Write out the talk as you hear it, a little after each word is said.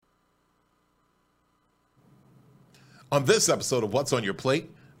On this episode of What's on Your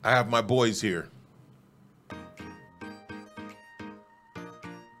Plate, I have my boys here.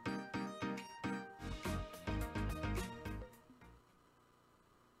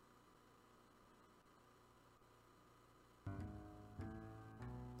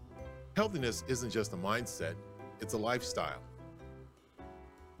 Healthiness isn't just a mindset, it's a lifestyle.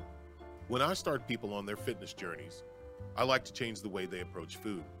 When I start people on their fitness journeys, I like to change the way they approach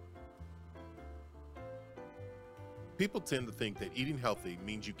food. People tend to think that eating healthy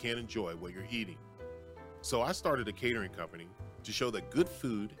means you can't enjoy what you're eating. So I started a catering company to show that good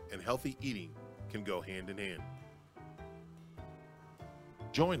food and healthy eating can go hand in hand.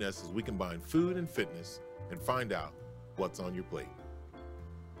 Join us as we combine food and fitness and find out what's on your plate.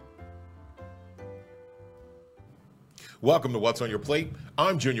 Welcome to What's on Your Plate.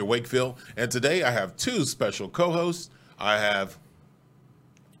 I'm Junior Wakefield, and today I have two special co-hosts. I have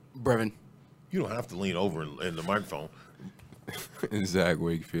Breven. You don't have to lean over in the microphone. And Zach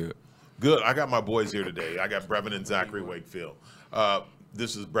Wakefield. Good. I got my boys here today. I got Breven and Zachary Wakefield.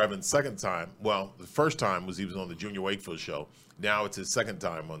 This is Breven's second time. Well, the first time was he was on the Junior Wakefield show. Now it's his second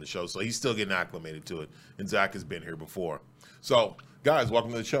time on the show, so he's still getting acclimated to it. And Zach has been here before. So, guys,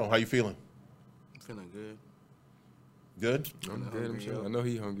 welcome to the show. How you feeling? I'm feeling good. Good? I'm good. I'm sure. I know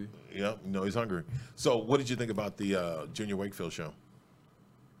he's hungry. Yeah, you know he's hungry. So, what did you think about the Junior Wakefield show?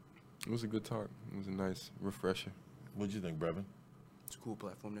 It was a good talk. It was a nice refresher. What did you think, Breven? It's a cool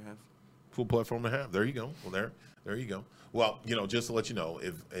platform to have. Cool platform to have. There you go. Well, there you go. Well, you know, just to let you know,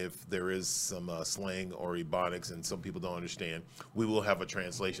 if there is some slang or ebonics and some people don't understand, we will have a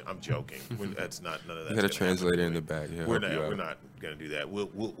translation. I'm joking. That's not none of that. You got a translator in the back. Yeah, we're not gonna do that.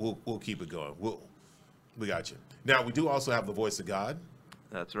 We'll keep it going. We got you. Now we do also have the voice of God.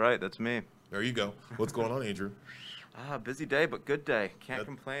 That's right. That's me. There you go. What's going on, Andrew? Busy day, but good day. Can't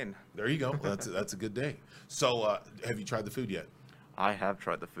complain. There you go. That's a good day. So, have you tried the food yet? I have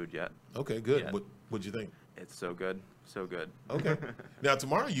tried the food yet. Okay, good. Yeah. What'd you think? It's so good. So good. Okay. Now,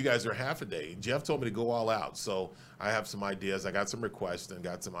 tomorrow you guys are half a day. Jeff told me to go all out. So I have some ideas. I got some requests and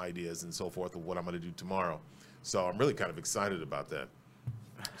got some ideas and so forth of what I'm going to do tomorrow. So I'm really kind of excited about that.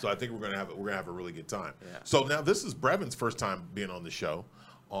 So I think we're going to have a really good time. Yeah. So now this is Breven's first time being on the show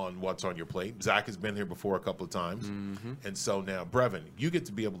on What's on Your Plate. Zach has been here before a couple of times. Mm-hmm. And so now, Breven, you get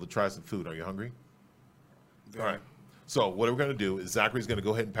to be able to try some food. Are you hungry? Very. All right. So what we're going to do is Zachary's going to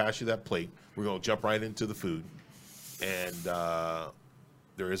go ahead and pass you that plate. We're going to jump right into the food. And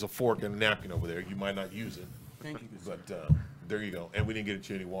there is a fork and a napkin over there. You might not use it. Thank you. But there you go. And we didn't get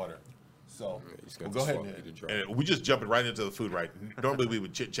you any water. So we'll go ahead and we just jumping right into the food, right? Normally we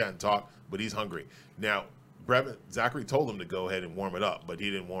would chit-chat and talk, but he's hungry. Now, Zachary told him to go ahead and warm it up, but he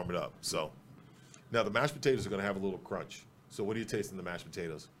didn't warm it up. So now the mashed potatoes are going to have a little crunch. So what do you taste in the mashed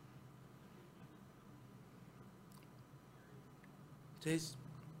potatoes? Taste.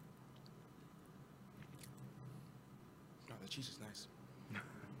 Oh, the cheese is nice.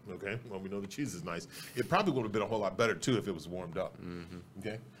 Okay, well, we know the cheese is nice. It probably would have been a whole lot better too if it was warmed up. Mm-hmm.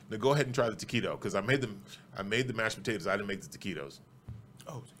 Okay, now go ahead and try the taquito because I made the mashed potatoes. I didn't make the taquitos.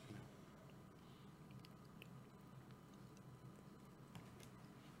 Oh.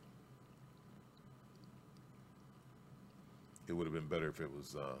 It would have been better if it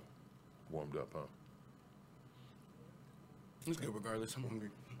was warmed up, huh? It's good regardless. I'm hungry.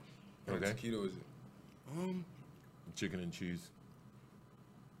 Okay. What taquito is it? Chicken and cheese.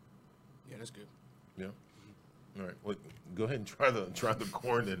 Yeah, that's good. Yeah. All right. Well, go ahead and try the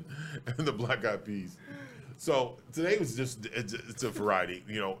corn and the black eyed peas. So today was just it's a variety.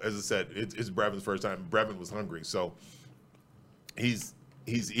 You know, as I said, it's Breven's first time. Breven was hungry, so he's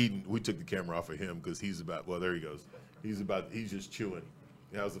eating. We took the camera off of him because he's about. Well, there he goes. He's just chewing.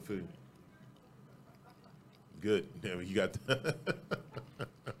 How's the food? Good. Yeah, you got.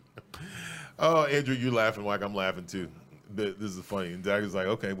 Oh, Andrew, you're laughing like I'm laughing too. This is funny. And Zach is like,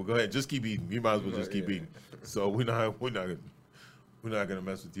 okay, well, go ahead, just keep eating. You might as well just keep eating. So we're not gonna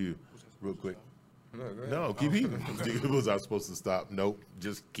mess with you, real quick. No, keep eating. Was I supposed to stop? Nope.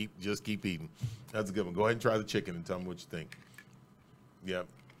 Just keep eating. That's a good one. Go ahead and try the chicken and tell me what you think. Yep.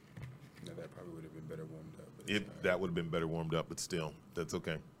 No, that probably would have been better warmed up. But That would have been better warmed up, but still, that's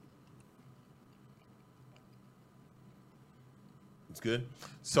okay. It's good.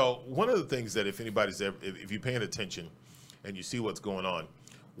 So one of the things that if you're paying attention and you see what's going on,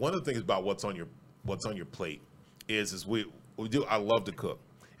 one of the things about what's on your plate is we do. I love to cook,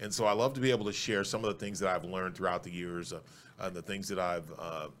 and so I love to be able to share some of the things that I've learned throughout the years, the things that I've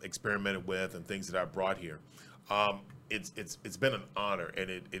experimented with, and things that I've brought here. It's been an honor,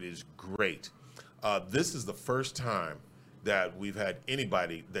 and it is great. This is the first time that we've had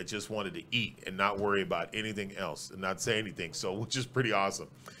anybody that just wanted to eat and not worry about anything else and not say anything. So, which is pretty awesome.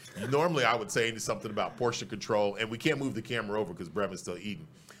 Normally, I would say something about portion control, and we can't move the camera over because Breven's still eating.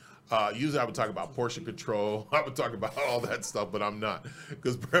 Usually, I would talk about portion control. I would talk about all that stuff, but I'm not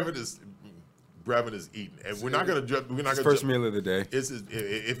because Breven is eating, and we're not gonna. First meal of the day.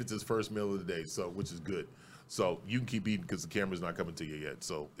 If it's his first meal of the day, so which is good. So you can keep eating because the camera's not coming to you yet,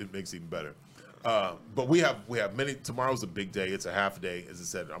 so it makes it even better. But we have many. Tomorrow's a big day. It's a half day. As I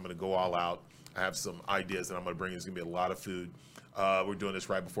said, I'm gonna go all out. I have some ideas that I'm gonna bring. It's gonna be a lot of food. We're doing this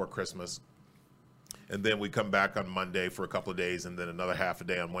right before Christmas. And then we come back on Monday for a couple of days, and then another half a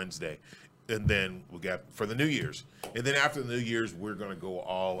day on Wednesday. And then we got for the New Year's. And then after the New Year's, we're going to go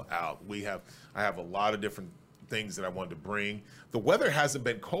all out. I have a lot of different things that I wanted to bring. The weather hasn't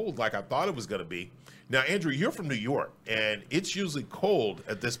been cold like I thought it was going to be. Now, Andrew, you're from New York, and it's usually cold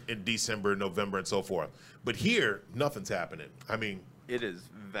in December, November, and so forth. But here, nothing's happening. I mean, It is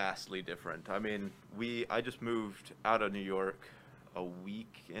vastly different. I mean, I just moved out of New York a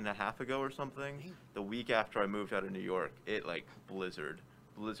week and a half ago or something. The week after I moved out of New York, it like blizzard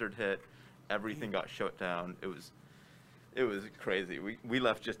hit, everything got shut down. It was crazy. We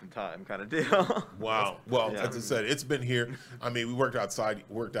left just in time, kind of deal. Wow. Well, Yeah. as I said, it's been here. I mean, we worked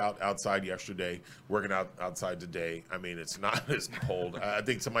out outside yesterday, working out outside today. I mean, it's not as cold. I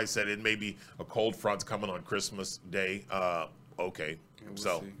think somebody said it may be a cold front's coming on Christmas Day. Okay. Yeah, we'll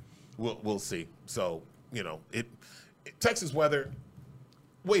So see. we'll see. So, Texas weather,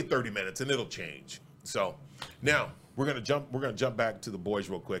 wait 30 minutes and it'll change. So now we're gonna jump back to the boys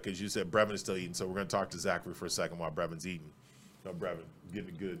real quick. As you said, Breven is still eating, so we're gonna talk to Zachary for a second while Breven's eating. No, Breven, getting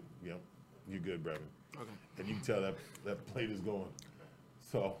it good. You're good, Breven. Okay. And you can tell that plate is going.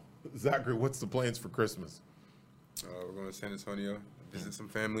 So, Zachary, what's the plans for Christmas? We're going to San Antonio, visit some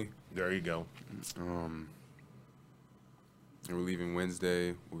family. There you go. And we're leaving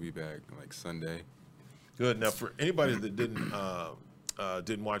Wednesday. We'll be back like Sunday. Good. Now, for anybody that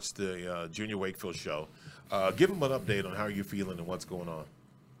didn't watch the Junior Wakefield show, give them an update on how you're feeling and what's going on.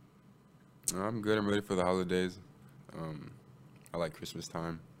 I'm good. I'm ready for the holidays. I like Christmas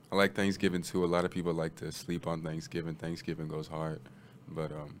time. I like Thanksgiving too. A lot of people like to sleep on Thanksgiving. Thanksgiving goes hard,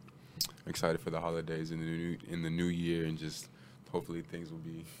 but I'm excited for the holidays in the new year, and just hopefully things will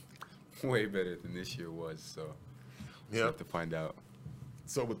be way better than this year was. So we'll have to find out.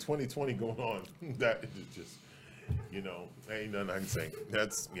 So with 2020 going on, that is just, ain't nothing I can say.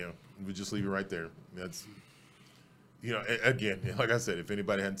 That's, we just leave it right there. That's, again, like I said, if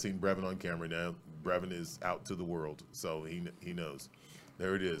anybody hadn't seen Breven on camera now, Breven is out to the world, so he knows.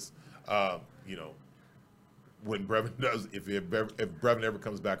 There it is. When Breven does, if Breven ever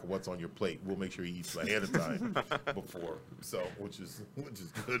comes back and what's on your plate, we'll make sure he eats ahead of time before. So, which is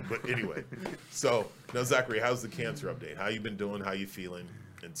good. But anyway, so now Zachary, how's the cancer update? How you been doing? How you feeling,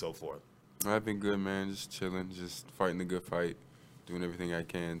 and so forth? I've been good, man. Just chilling, just fighting the good fight, doing everything I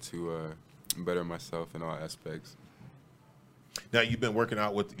can to better myself in all aspects. Now you've been working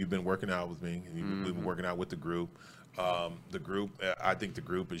out with me, and you've been working out with the group. I think the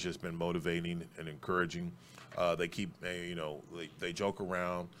group has just been motivating and encouraging. They keep, they joke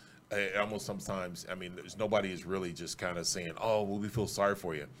around. Almost sometimes, I mean, there's nobody is really just kind of saying, "Oh, well, we feel sorry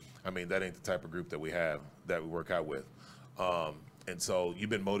for you." I mean, that ain't the type of group that we work out with. And so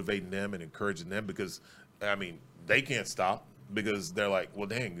you've been motivating them and encouraging them because, I mean, they can't stop because they're like, "Well,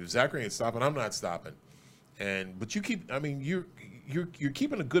 dang, if Zachary ain't stopping, I'm not stopping." But you keep, I mean, you're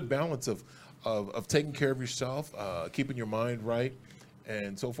keeping a good balance of taking care of yourself, keeping your mind right,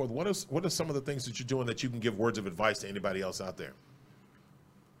 and so forth. What are some of the things that you're doing that you can give words of advice to anybody else out there?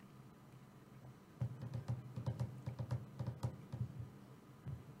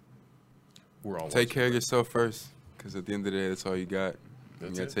 We're all Take care of yourself first, because at the end of the day, that's all you got. You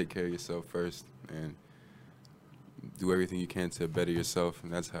That's got to it. take care of yourself first and do everything you can to better yourself,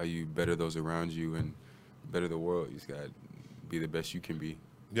 and that's how you better those around you and better the world. You just got to be the best you can be.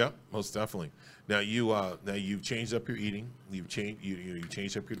 Yeah, most definitely. Now you've changed up your eating. You've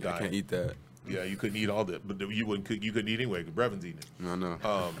changed up your I diet. can't eat that. Yeah, you couldn't eat all that, but you couldn't eat anyway because Breven's eating it.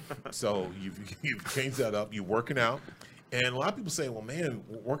 No. So you've changed that up. You're working out, and a lot of people say, "Well, man,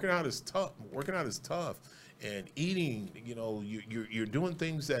 working out is tough. Working out is tough, and eating, you're doing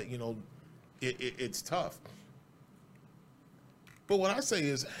things that it's tough." But what I say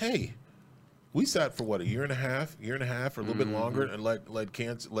is, hey, we sat for what, a year and a half, or a little bit longer, and let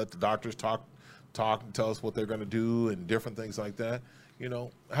the doctors talk and tell us what they're going to do and different things like that.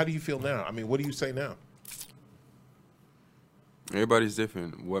 How do you feel now? I mean, what do you say now? Everybody's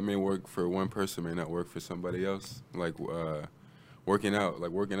different. What may work for one person may not work for somebody else. Like working out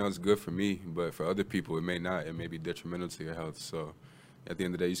is good for me, but for other people it may not. It may be detrimental to your health. So at the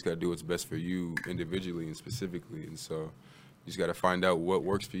end of the day, you just got to do what's best for you individually and specifically. And so you just got to find out what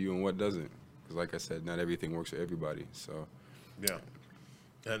works for you and what doesn't. Because like I said, not everything works for everybody. So yeah,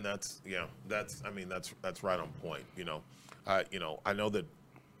 and that's right on point. I know that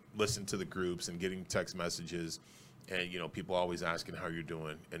listen to the groups and getting text messages, and people always asking how you're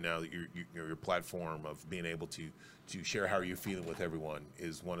doing, and now that your platform of being able to share how you're feeling with everyone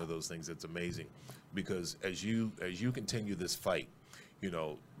is one of those things that's amazing, because as you continue this fight,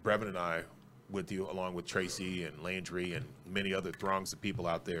 Breven and I with you, along with Tracy and Landry and many other throngs of people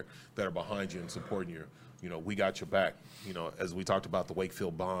out there that are behind you and supporting you. We got your back. As we talked about the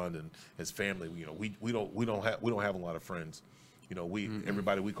Wakefield Bond and his family. We don't have a lot of friends.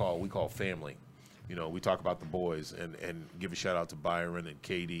 Everybody we call family. We talk about the boys and give a shout out to Byron and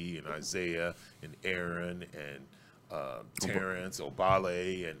Katie and Isaiah and Aaron and Terrence,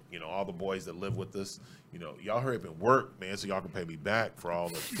 Obale, and all the boys that live with us. Y'all hurry up and work, man, so y'all can pay me back for all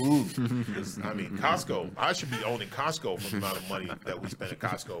the food. Costco, I should be owning Costco for the amount of money that we spend at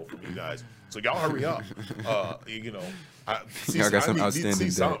Costco from you guys. So y'all hurry up. I got some outstanding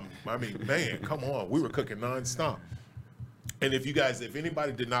debt. I mean, man, come on. We were cooking nonstop. And if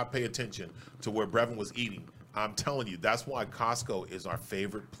anybody did not pay attention to where Breven was eating, I'm telling you, that's why Costco is our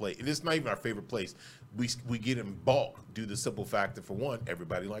favorite place. And it's not even our favorite place. We get in bulk due to the simple fact that, for one,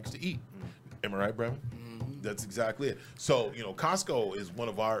 everybody likes to eat. Am I right, Breven? Mm-hmm. That's exactly it. So, Costco is one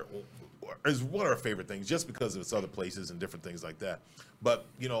of our favorite things, just because of its other places and different things like that. But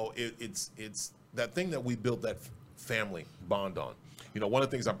it's that thing that we built that family bond on. One of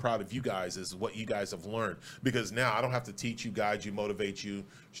the things I'm proud of you guys is what you guys have learned, because now I don't have to teach you, guide you, motivate you,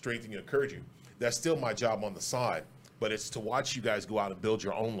 strengthen you, encourage you. That's still my job on the side, but it's to watch you guys go out and build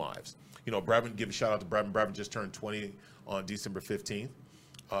your own lives. Breven, give a shout out to Breven. Breven just turned 20 on December 15th.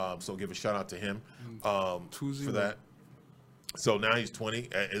 So give a shout out to him for that. So now he's 20.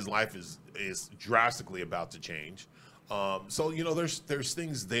 His life is drastically about to change. So there's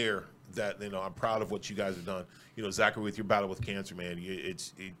things there that I'm proud of what you guys have done. Zachary, with your battle with cancer, man, you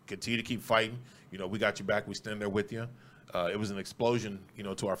continue to keep fighting. We got you back. We stand there with you. It was an explosion,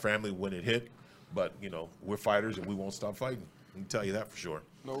 to our family when it hit, but we're fighters and we won't stop fighting. I can tell you that for sure.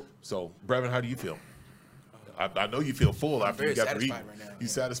 Nope. So, Breven, how do you feel? I know you feel full after you got to eat. Right now. You're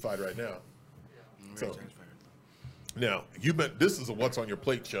satisfied right now. I'm So, very satisfied. now, this is a What's on Your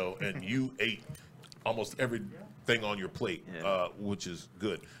Plate show, and you ate almost everything on your plate, which is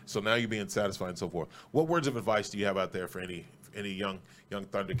good. So now you're being satisfied and so forth. What words of advice do you have out there for any young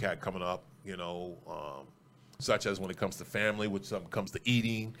Thundercat coming up, such as when it comes to family, when it comes to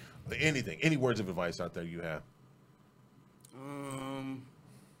eating, anything? Any words of advice out there you have?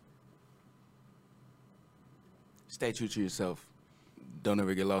 Stay true to yourself. Don't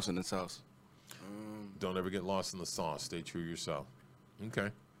ever get lost in the sauce. Don't ever get lost in the sauce. Stay true to yourself. Okay.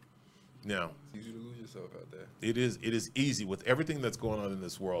 Now, it's easy to lose yourself out there. It is easy with everything that's going on in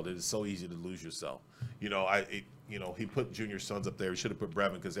this world. It is so easy to lose yourself. He put Junior Sons up there. He should have put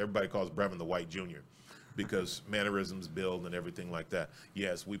Breven, because everybody calls Breven the White Junior, because mannerisms, build, and everything like that.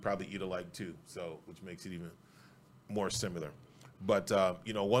 Yes, we probably eat alike too, so which makes it even more similar. But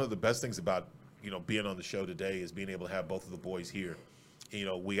one of the best things about being on the show today is being able to have both of the boys here.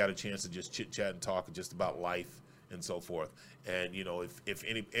 We got a chance to just chit chat and talk just about life and so forth. And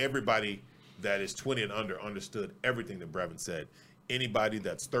if everybody that is 20 and under understood everything that Breven said, anybody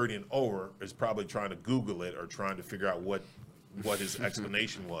that's 30 and over is probably trying to Google it or trying to figure out what his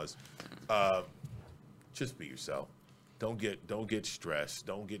explanation was. Just be yourself. Don't get stressed.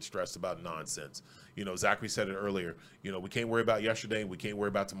 Don't get stressed about nonsense. Zachary said it earlier. We can't worry about yesterday. We can't worry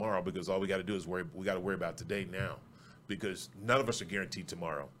about tomorrow, because all we got to do is we got to worry about today now, because none of us are guaranteed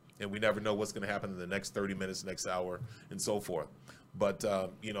tomorrow, and we never know what's going to happen in the next 30 minutes, next hour, and so forth. But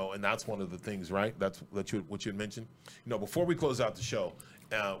and that's one of the things, right? That's what you had mentioned. Before we close out the show,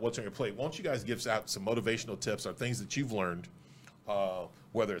 what's on your plate? Why don't you guys give out some motivational tips or things that you've learned,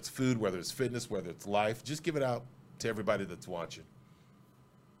 whether it's food, whether it's fitness, whether it's life? Just give it out to everybody that's watching.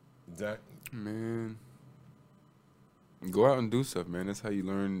 Zach? Man, go out and do stuff, man. That's how you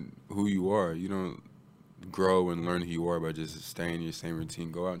learn who you are. You don't grow and learn who you are by just staying in your same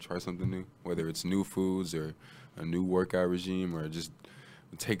routine. Go out and try something new, whether it's new foods or a new workout regime or just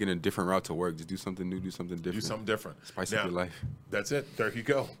taking a different route to work. Just do something new, do something different. Do something different. Spice up your life. That's it. There you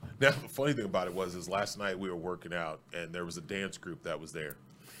go. Now, the funny thing about it is last night we were working out, and there was a dance group that was there.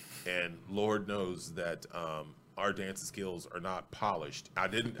 And Lord knows that our dance skills are not polished.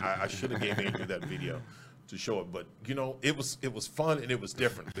 I should have gave Andrew that video to show it, but it was fun and it was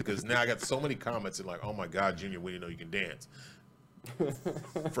different, because now I got so many comments and like, oh my God, Junior, we didn't know you can dance.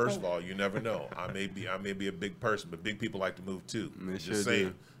 First of all, you never know. I may be a big person, but big people like to move too. They I'm sure just saying.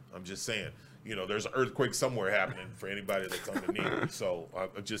 do. I'm just saying. You know, there's an earthquake somewhere happening for anybody that's underneath. So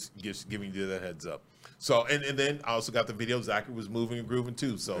I'm just giving you that heads up. So and then I also got the video. Zachary was moving and grooving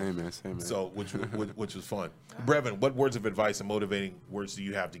too. So Same man. so which was fun. Breven, what words of advice and motivating words do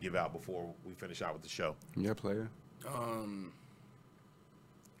you have to give out before we finish out with the show? Yeah, player.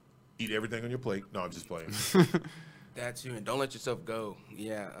 Eat everything on your plate. No, I'm just playing. That's you, and don't let yourself go.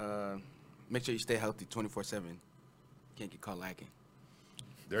 Yeah, make sure you stay healthy 24/7. Can't get caught lacking.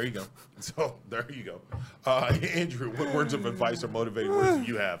 There you go. So there you go. Andrew, what words of advice or motivating words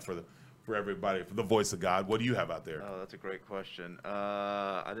do you have for everybody, for the voice of God? What do you have out there? Oh, that's a great question.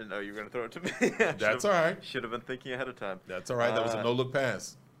 I didn't know you were going to throw it to me. That's all right. Should have been thinking ahead of time. That's all right. That was a no-look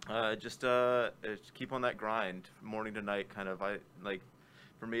pass. Just keep on that grind, morning to night, kind of.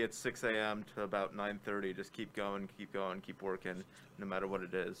 For me, it's 6 a.m. to about 9:30. Just keep going, keep working, no matter what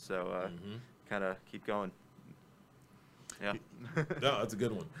it is. So, kind of keep going. Yeah. No, that's a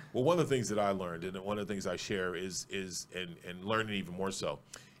good one. Well, one of the things that I learned, and one of the things I share is and learning even more so,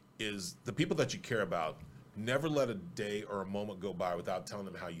 is the people that you care about. Never let a day or a moment go by without telling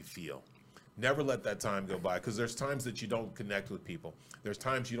them how you feel. Never let that time go by, because there's times that you don't connect with people. There's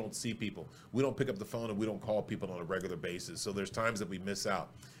times you don't see people. We don't pick up the phone and we don't call people on a regular basis. So there's times that we miss out.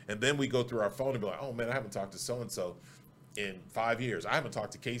 And then we go through our phone and be like, oh man, I haven't talked to so-and-so in 5 years. I haven't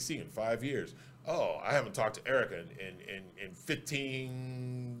talked to KC in 5 years. Oh, I haven't talked to Erica in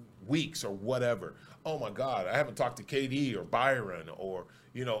 15 weeks or whatever. Oh my God, I haven't talked to KD or Byron or,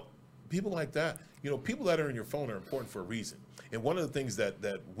 people like that. People that are in your phone are important for a reason. And one of the things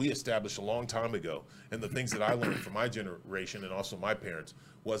that we established a long time ago, and the things that I learned from my generation and also my parents,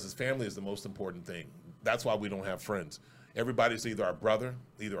 was family is the most important thing. That's why we don't have friends. Everybody's either our brother,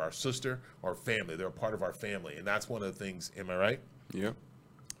 either our sister, or family. They're a part of our family. And that's one of the things, am I right? Yep.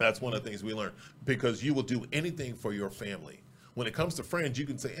 That's one of the things we learned, because you will do anything for your family. When it comes to friends, you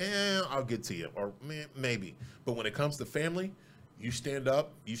can say, I'll get to you, or maybe. But when it comes to family, you stand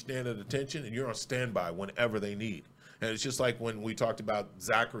up, you stand at attention, and you're on standby whenever they need. And it's just like when we talked about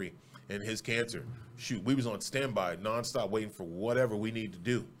Zachary and his cancer. Shoot, we was on standby nonstop waiting for whatever we need to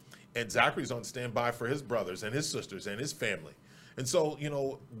do. And Zachary's on standby for his brothers and his sisters and his family. And so,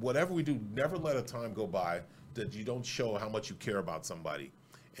 whatever we do, never let a time go by that you don't show how much you care about somebody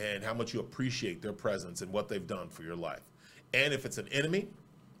and how much you appreciate their presence and what they've done for your life. And if it's an enemy,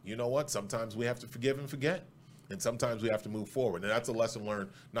 you know what? Sometimes we have to forgive and forget. And sometimes we have to move forward. And that's a lesson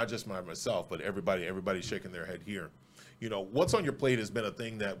learned, not just by myself, but everybody's shaking their head here. What's on your plate has been a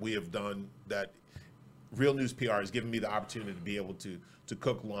thing that we have done, that Real News PR has given me the opportunity to be able to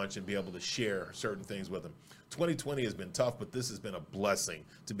cook lunch and be able to share certain things with them. 2020 has been tough, but this has been a blessing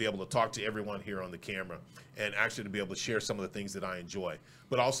to be able to talk to everyone here on the camera and actually to be able to share some of the things that I enjoy.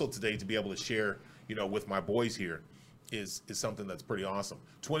 But also today to be able to share, with my boys here is something that's pretty awesome.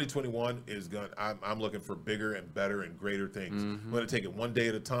 2021 is I'm looking for bigger and better and greater things. We're going to take it one day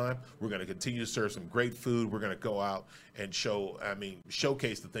at a time. We're going to continue to serve some great food. We're going to go out and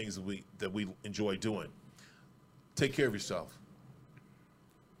showcase the things that we enjoy doing. Take care of yourself.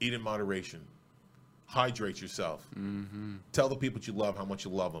 Eat in moderation. Hydrate yourself. Tell the people you love how much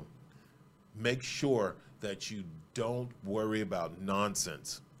you love them. Make sure that you don't worry about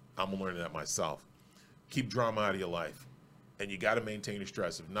nonsense. I'm learning that myself. Keep drama out of your life. And you got to maintain your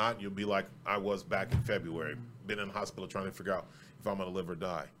stress. If not, you'll be like I was back in February. Been in the hospital trying to figure out if I'm going to live or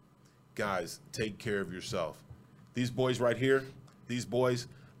die. Guys, take care of yourself. These boys right here,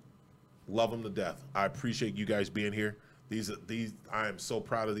 love them to death. I appreciate you guys being here. I am so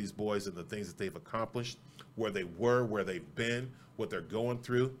proud of these boys and the things that they've accomplished, where they were, where they've been, what they're going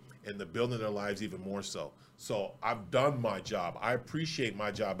through, and they're building their lives even more so. So I've done my job. I appreciate my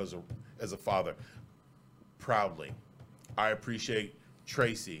job as a father proudly. I appreciate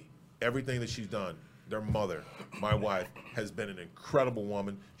Tracy, everything that she's done. Their mother, my wife, has been an incredible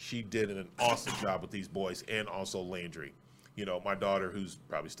woman. She did an awesome job with these boys, and also Landry. My daughter, who's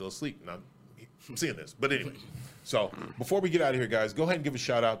probably still asleep. I'm seeing this. But anyway, so before we get out of here, guys, go ahead and give a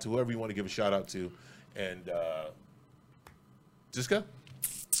shout out to whoever you want to give a shout out to. And Jessica?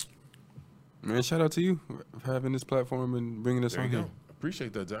 Man, shout out to you for having this platform and bringing us There on you here. go.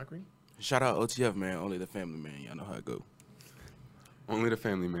 Appreciate that, Zachary. Shout out OTF, man. Only the family, man. Y'all know how it go. Only the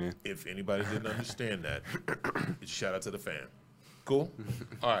family, man. If anybody didn't understand that, it's a shout out to the fam. Cool?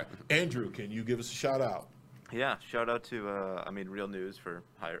 All right. Andrew, can you give us a shout out? Yeah, shout out to Real News for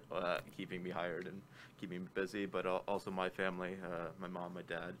keeping me hired and keeping me busy, but also my family, my mom, my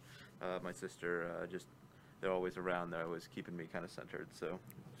dad, my sister. They're always around. They're always keeping me kind of centered. So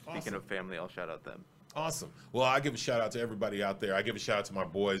speaking Awesome. of family, I'll shout out them. Awesome. Well, I give a shout out to everybody out there. I give a shout out to my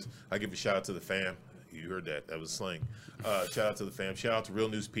boys. I give a shout out to the fam. You heard that. That was slang. Shout out to the fam. Shout out to Real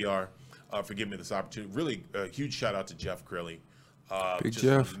News PR for giving me this opportunity. Really huge shout out to Jeff Crilly. Big just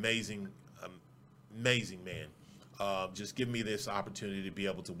Jeff. An amazing man. Just give me this opportunity to be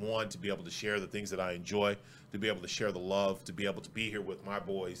able to share the things that I enjoy, to be able to share the love, to be able to be here with my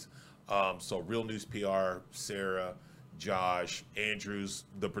boys. So Real News PR, Sarah, Josh, Andrews,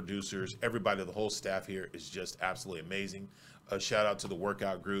 the producers, everybody, the whole staff here is just absolutely amazing. A shout out to the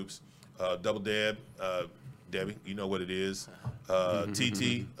workout groups, Double Deb, Debbie, you know what it is.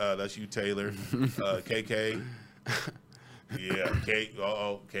 TT, that's you, Taylor. KK, yeah, Kate,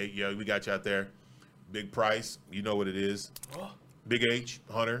 Kate, yeah, we got you out there. Big Price, you know what it is. Big H,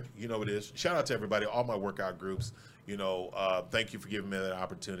 Hunter, you know what it is. Shout out to everybody, all my workout groups. You know, thank you for giving me that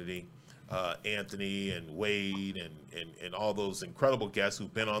opportunity. Anthony and Wade and all those incredible guests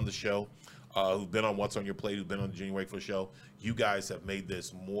who've been on the show, who've been on What's on Your Plate, who've been on the Junior Wakefield Show. You guys have made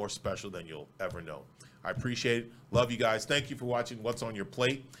this more special than you'll ever know. I appreciate it. Love you guys. Thank you for watching What's on Your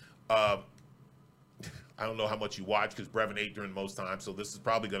Plate. I don't know how much you watch because Breven ate during most times, so this is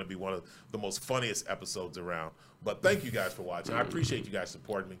probably going to be one of the most funniest episodes around. But thank you guys for watching. I appreciate you guys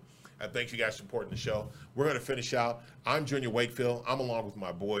supporting me. And thank you guys for supporting the show. We're going to finish out. I'm Junior Wakefield. I'm along with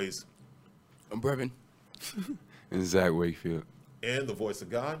my boys. I'm Breven. And Zach Wakefield. And the voice of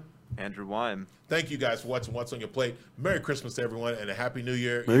God, Andrew Wyme. Thank you guys for watching What's on Your Plate. Merry Christmas to everyone and a Happy New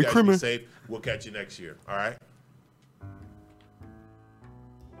Year. Merry You guys Christmas. be safe. We'll catch you next year. All right?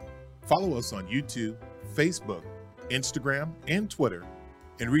 Follow us on YouTube, Facebook, Instagram, and Twitter,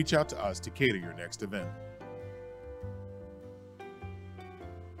 and reach out to us to cater your next event.